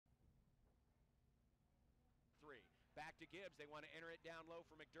to Gibbs. They want to enter it down low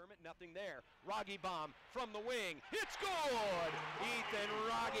for McDermott. Nothing there. Rogge bomb from the wing. It's good! Ethan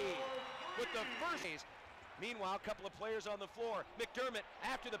Rogge with the first. Meanwhile, a couple of players on the floor. McDermott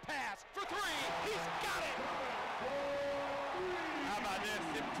after the pass for three. He's got it! How about this?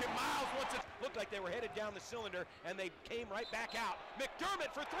 Tim Miles wants it. Looked like they were headed down the cylinder, and they came right back out.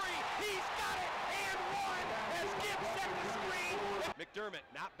 McDermott for three. He's got it! And one as Gibbs set the screen. McDermott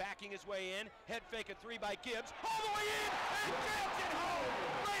not backing his way in. Head fake a three by Gibbs. All the way in! And jams it home!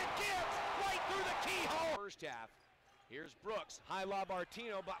 Grant Gibbs right through the keyhole! First half. Here's Brooks, high lob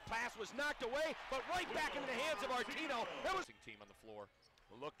Artino, but pass was knocked away, but right back into the hands of Artino. That was team on the floor.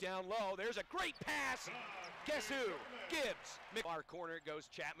 Look down low, there's a great pass. Guess who? Gibbs. Far corner it goes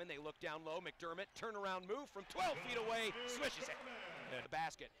Chapman, they look down low, McDermott, turnaround move from 12 feet away, swishes it. The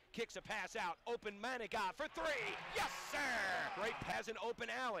basket, kicks a pass out, open Manigat for three. Yes, sir! Great pass, an open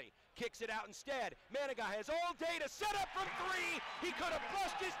alley, kicks it out instead. Manigat has all day to set up from three. He could have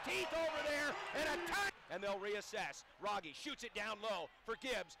brushed his teeth over there and a time. And they'll reassess. Rogge shoots it down low for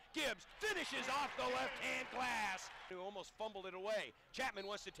Gibbs. Gibbs finishes off the left-hand glass. Who almost fumbled it away. Chapman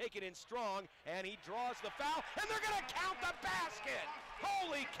wants to take it in strong, and he draws the foul, and they're going to count the basket.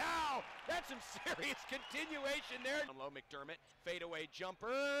 Holy cow! That's some serious continuation there. Down low, McDermott, fadeaway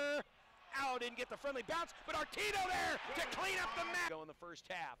jumper. Ow, didn't get the friendly bounce, but Artino there to clean up the mess. Go in the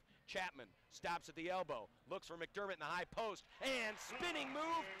first half. Chapman stops at the elbow, looks for McDermott in the high post, and spinning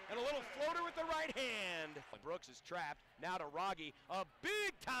move, and a little floater with the right hand. Brooks is trapped, now to Rogge, a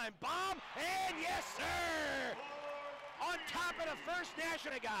big-time bomb, and yes, sir! On top of the first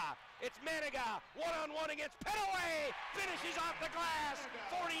Nashinaga, it's Manigat, one-on-one against Petaway, finishes off the glass,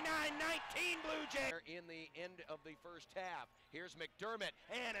 49-19 Blue Jays. In the end of the first half, here's McDermott,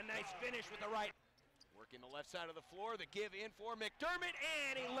 and a nice finish with the right. Working the left side of the floor, the give in for McDermott,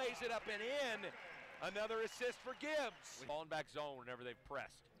 and he lays it up and in. Another assist for Gibbs. Falling back zone whenever they've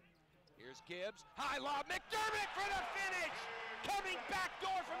pressed. Here's Gibbs, high lob, McDermott for the finish! Coming back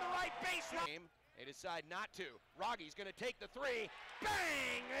door from the right baseline. They decide not to. Rogge's going to take the three.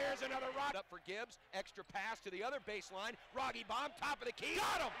 Bang! There's another rod up for Gibbs. Extra pass to the other baseline. Rogge bomb, top of the key.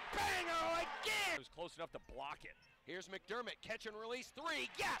 Got him! Banger again! It was close enough to block it. Here's McDermott, catch and release three.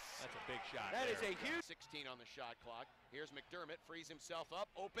 Yes! That's a big shot. That is a huge 16 on the shot clock. Here's McDermott, frees himself up,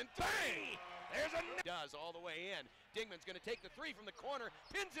 open three! There's a does all the way in. Dingman's going to take the three from the corner,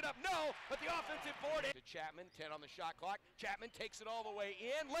 pins it up, no, but the offensive board to Chapman, 10 on the shot clock. Chapman takes it all the way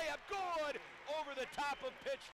in, layup good over the top of pitch.